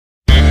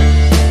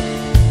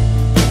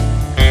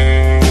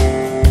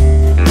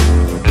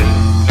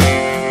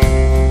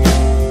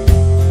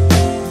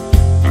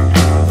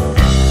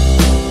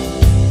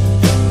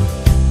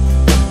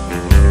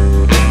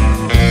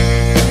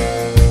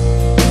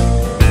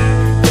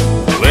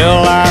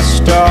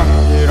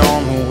started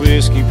on the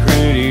whiskey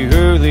pretty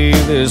early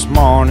this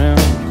morning.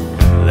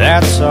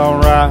 That's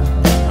alright,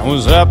 I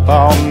was up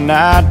all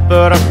night,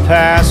 but I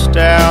passed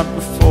out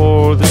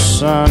before the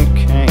sun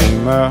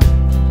came up.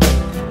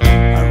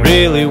 I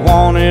really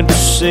wanted to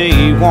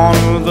see one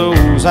of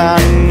those. I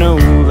know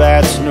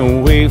that's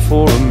no way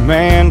for a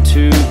man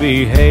to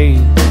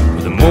behave,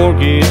 with a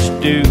mortgage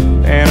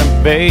due and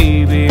a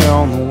baby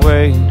on the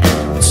way.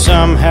 But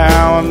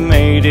somehow I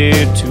made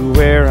it to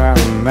where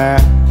I'm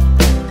at.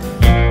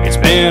 It's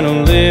been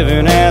a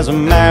living, as a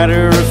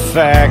matter of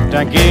fact.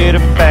 I get a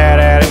bad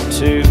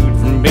attitude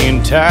from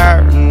being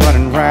tired and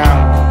running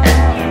round.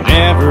 I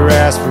never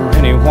ask for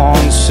anyone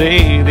to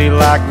say they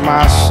like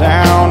my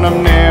sound.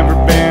 I've never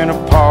been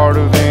a part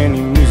of any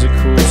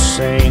musical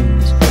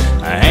scenes.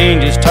 I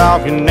ain't just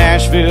talking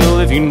Nashville,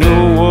 if you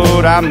know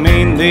what I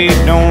mean. They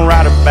don't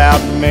write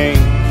about me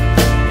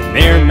in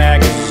their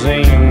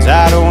magazines.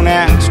 I don't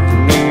ask for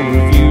new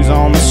reviews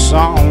on the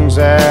songs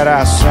that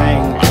I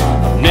sing.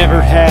 I've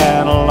never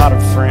had a lot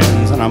of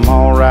friends, and I'm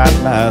alright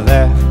by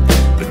that.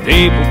 But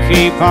people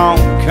keep on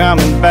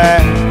coming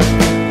back,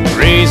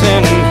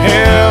 raising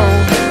hell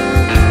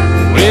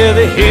with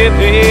the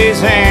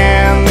hippies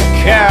and the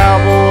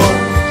cowboys.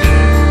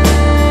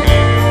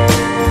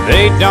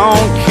 They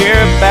don't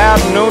care about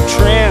no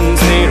trends,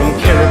 they don't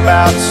care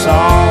about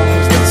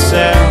songs that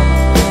sell.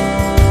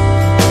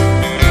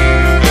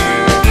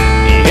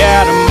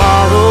 Yeah,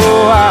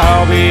 tomorrow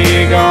I'll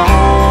be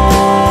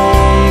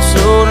gone,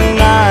 so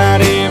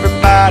tonight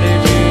everybody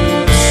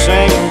just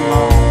sing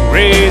along,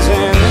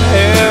 raising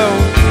hell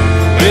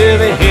with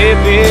the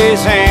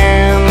hippies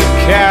and the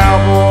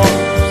cowboys.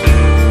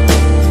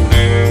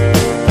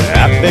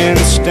 I've been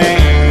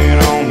standing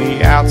on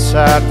the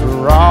outside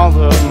for all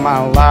of my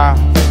life,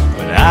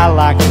 but I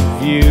like the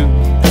view,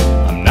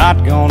 I'm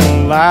not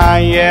gonna lie.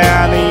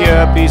 Yeah, the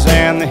yuppies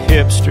and the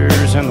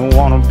hipsters and the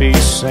wannabe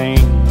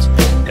scenes,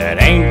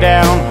 that ain't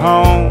down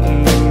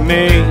home to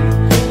me.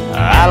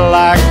 I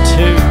like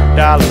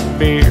 $2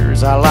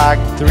 beers, I like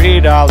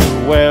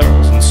 $3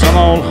 wells, and some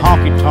old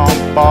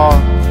honky-tonk bar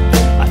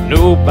I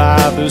know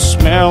by the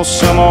smell.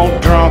 Some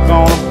old drunk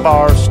on a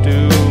bar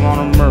stool on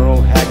a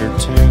Merle Haggard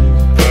tune.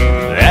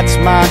 That's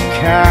my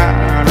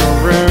kind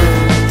of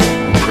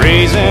room,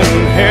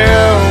 raising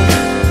hell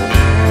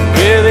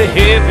with the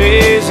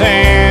hippies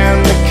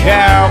and the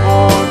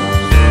cowboys.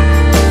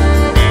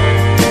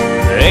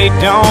 They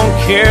don't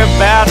care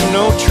about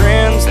no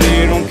trends,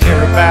 they don't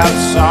care about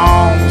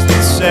songs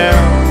that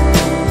sell.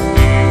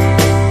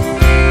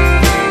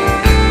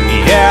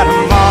 Yeah,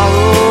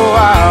 tomorrow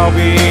I'll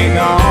be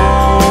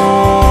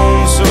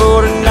gone,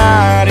 so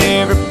tonight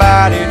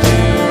everybody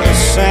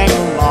just sing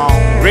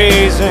along,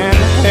 raising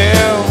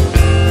hell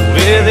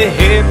with the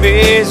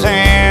hippies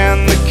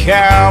and the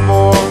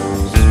cowboys.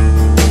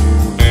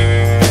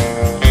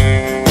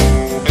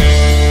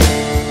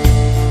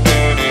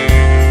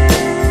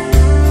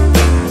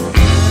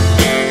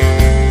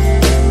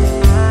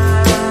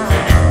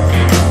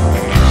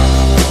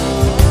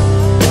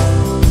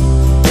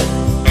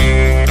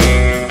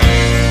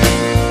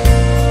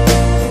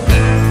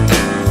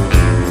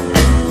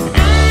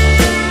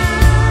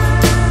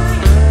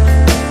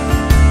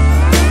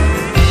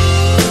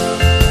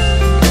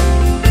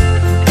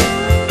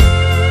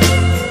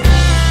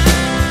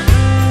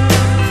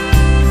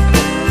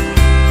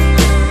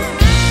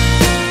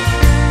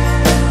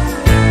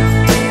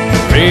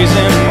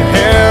 Raising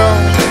hell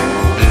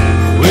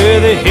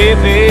with the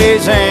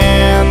hippies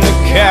and the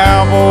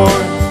cowboys.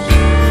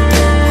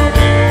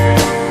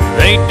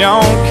 They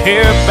don't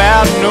care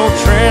about no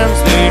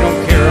trends, they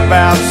don't care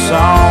about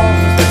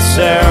songs that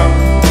sell.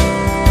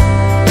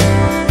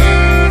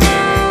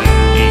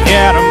 You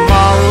got 'em